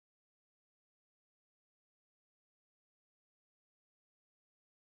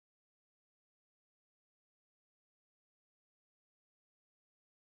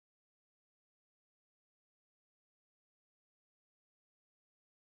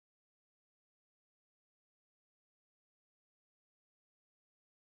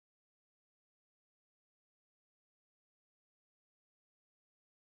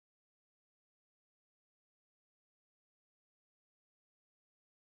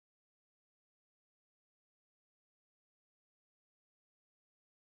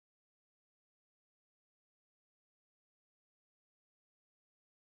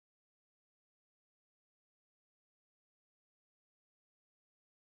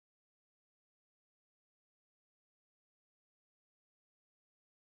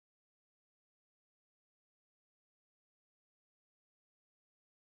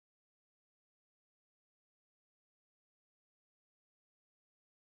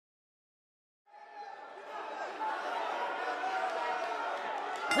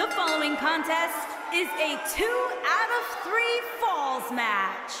The following contest is a 2 out of 3 falls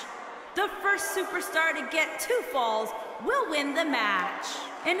match. The first superstar to get 2 falls will win the match,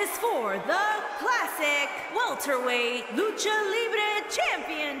 and is for the classic welterweight lucha libre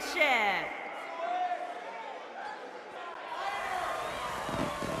championship.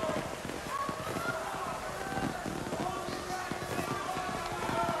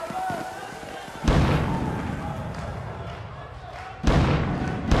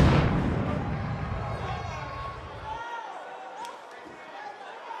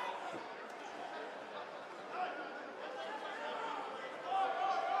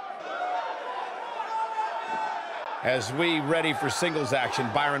 As we ready for singles action,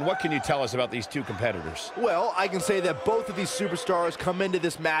 Byron, what can you tell us about these two competitors? Well, I can say that both of these superstars come into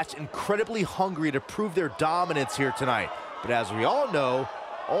this match incredibly hungry to prove their dominance here tonight. But as we all know,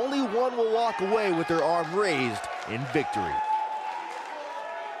 only one will walk away with their arm raised in victory.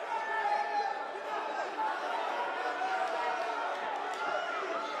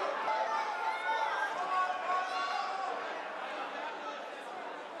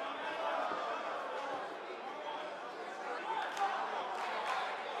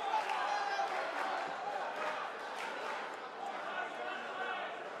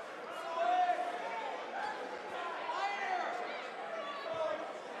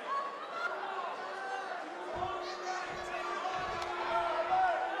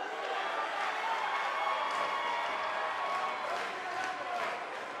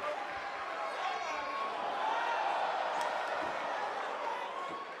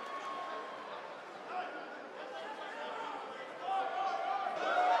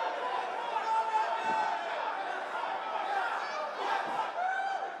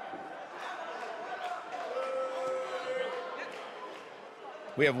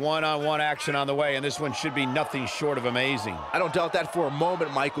 We have one-on-one action on the way, and this one should be nothing short of amazing. I don't doubt that for a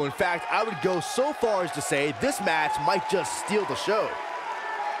moment, Michael. In fact, I would go so far as to say this match might just steal the show.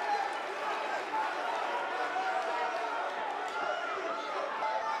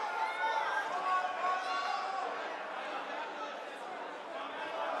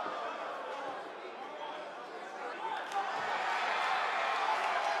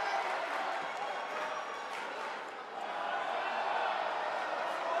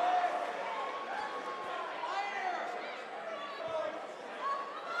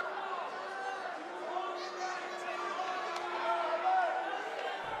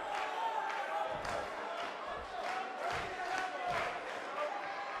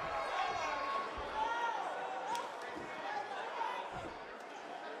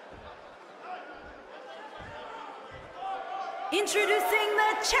 Introducing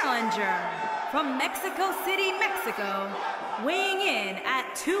the challenger from Mexico City, Mexico, weighing in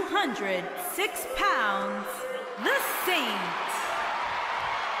at 206 pounds, the Saint.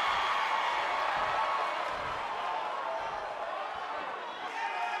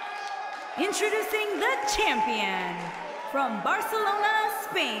 Introducing the champion from Barcelona,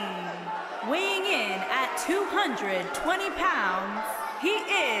 Spain, weighing in at 220 pounds, he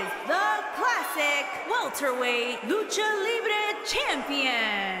is the classic welterweight lucha libre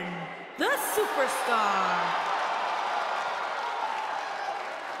champion, the superstar.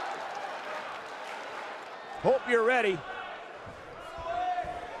 Hope you're ready.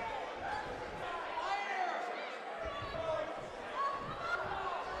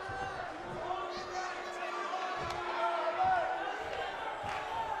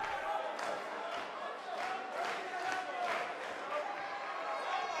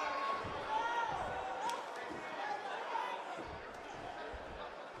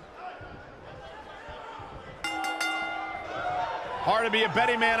 Hard to be a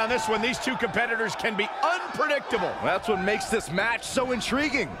betting man on this one. These two competitors can be unpredictable. That's what makes this match so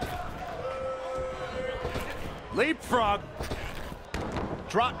intriguing. Leapfrog.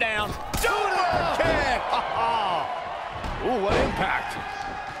 Drop down. Super kick. Ooh, what impact.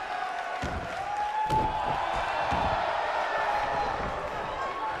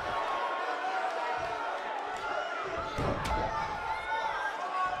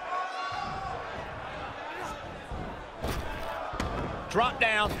 Drop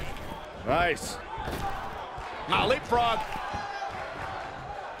down. Nice. Now leapfrog.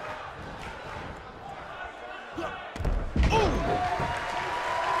 Ooh.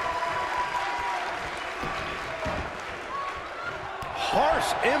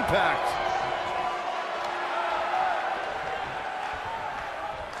 Harsh impact.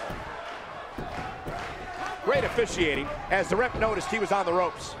 Great officiating, as the ref noticed he was on the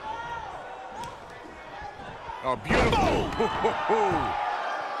ropes. Oh, beautiful.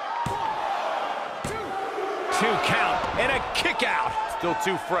 2 count and a kick out. Still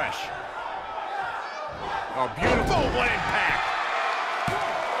too fresh. Oh, beautiful. Oh, what impact.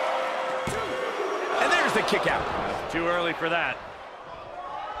 And there's the kick out. Too early for that.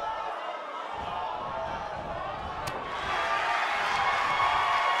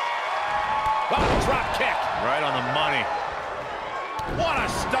 Oh, drop kick. Right on the money. What a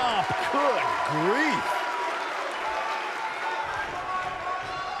stomp. Good grief.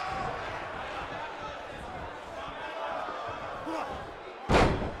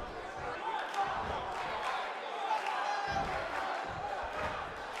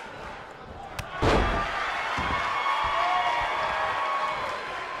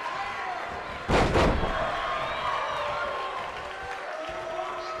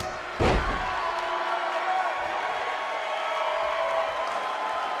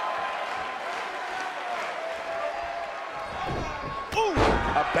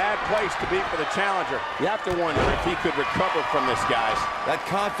 Bad place to be for the challenger. You have to wonder if he could recover from this, guys. That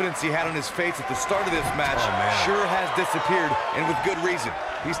confidence he had on his face at the start of this match sure has disappeared, and with good reason.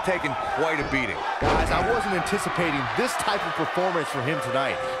 He's taken quite a beating. Guys, I wasn't anticipating this type of performance from him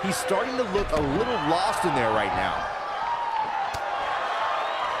tonight. He's starting to look a little lost in there right now.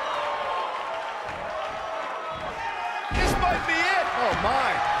 This might be it. Oh,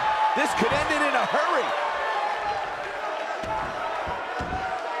 my. This could end it in a hurry.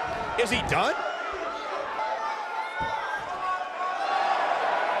 Is he done?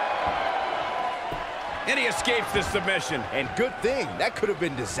 And he escapes the submission. And good thing, that could have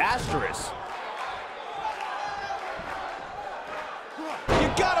been disastrous.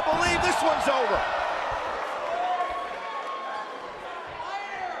 You gotta believe this one's over.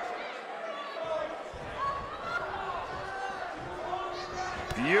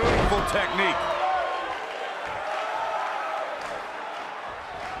 Beautiful technique.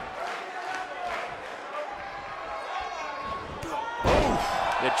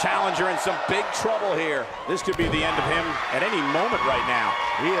 The challenger in some big trouble here. This could be the end of him at any moment right now.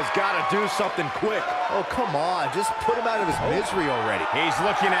 He has got to do something quick. Oh, come on. Just put him out of his misery already. He's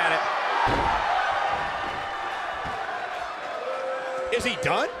looking at it. Is he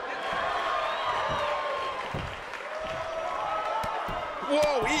done?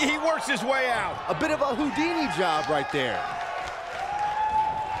 Whoa, he works his way out. A bit of a Houdini job right there.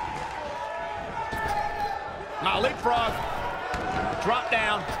 Now leapfrog. Drop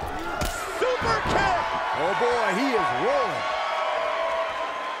down. Super kick! Oh, boy, he is rolling.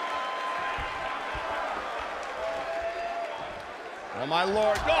 Oh, my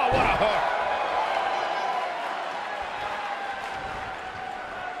Lord. Oh, what a hook.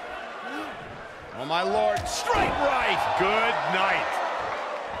 Oh, my Lord. Straight right. Good night.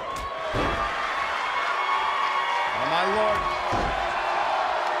 Oh, my Lord.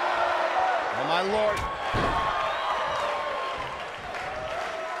 Oh, my Lord.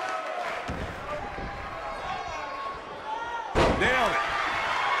 Nailed it.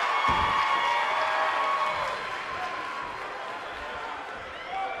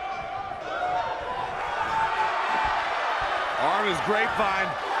 Arm is grapevine.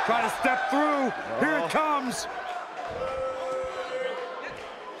 Trying to step through. Here it comes.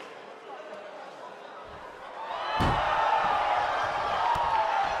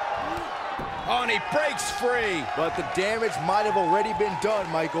 Oh, and he breaks free. But the damage might have already been done,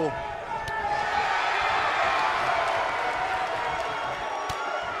 Michael.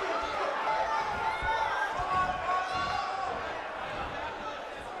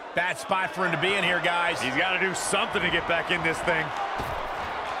 Bad spot for him to be in here, guys. He's got to do something to get back in this thing.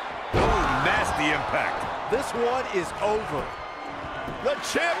 Ooh, nasty impact. This one is over. The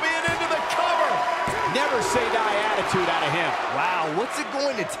champion into the cover. Never say die attitude out of him. Wow, what's it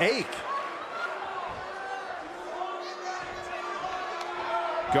going to take?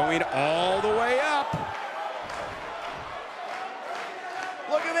 Going all the way up.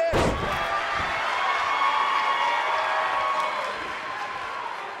 Look at this.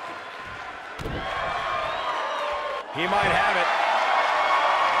 He might have it.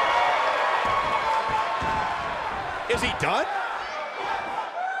 Is he done?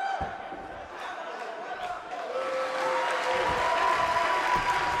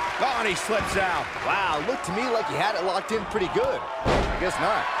 Oh, and he slips out. Wow, looked to me like he had it locked in pretty good. I guess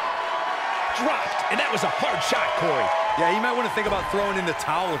not. Dropped, and that was a hard shot, Corey. Yeah, you might want to think about throwing in the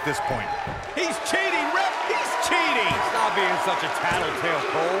towel at this point. He's cheating, Ref. He's cheating. Stop being such a tattletale,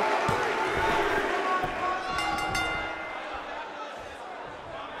 Cole.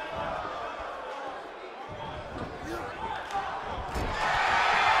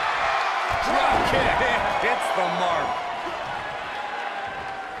 Drop kick. Hits the mark.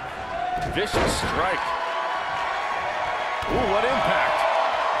 Vicious strike. Ooh, what impact.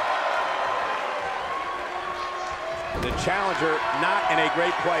 The challenger not in a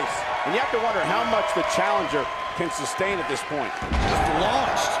great place. And you have to wonder how much the challenger can sustain at this point. Just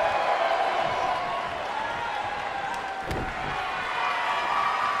launched.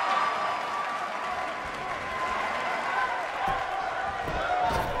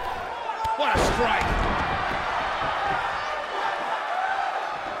 What a strike.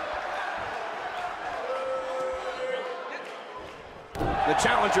 The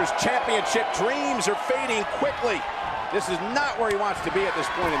challenger's championship dreams are fading quickly. This is not where he wants to be at this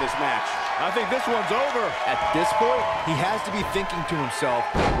point in this match. I think this one's over. At this point, he has to be thinking to himself,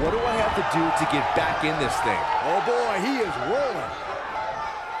 what do I have to do to get back in this thing? Oh boy, he is rolling.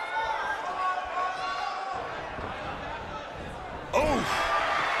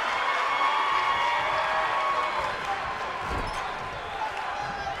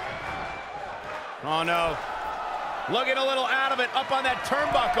 Oh, no. Looking a little out of it, up on that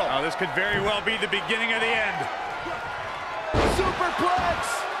turnbuckle. Oh, this could very well be the beginning of the end.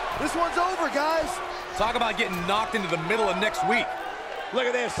 Superplex! This one's over, guys. Talk about getting knocked into the middle of next week. Look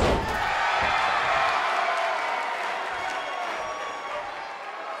at this.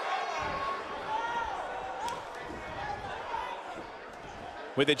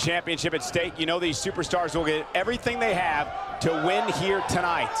 With the championship at stake, you know these superstars will get everything they have to win here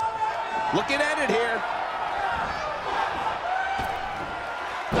tonight. Looking at it here.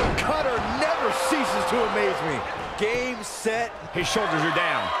 The cutter never ceases to amaze me. Game, set. His shoulders are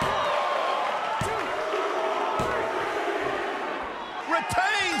down.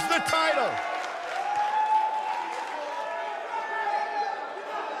 Retains the title.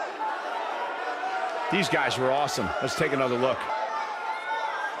 These guys were awesome. Let's take another look.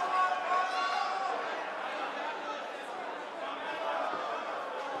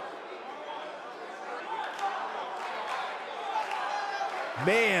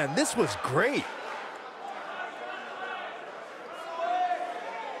 Man, this was great.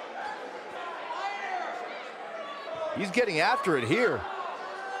 He's getting after it here.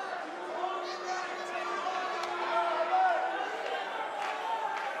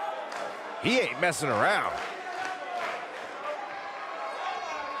 He ain't messing around.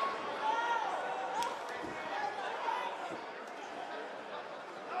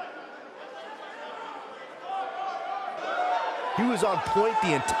 He was on point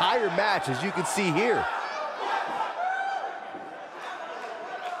the entire match, as you can see here.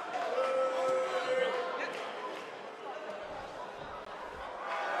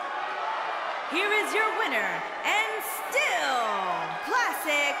 Here is your winner, and still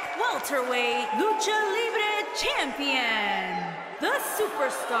classic welterweight lucha libre champion, the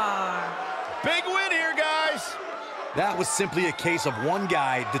Superstar. Big win here, guys. That was simply a case of one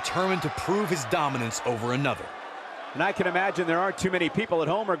guy determined to prove his dominance over another. And I can imagine there aren't too many people at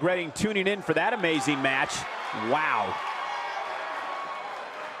home regretting tuning in for that amazing match. Wow.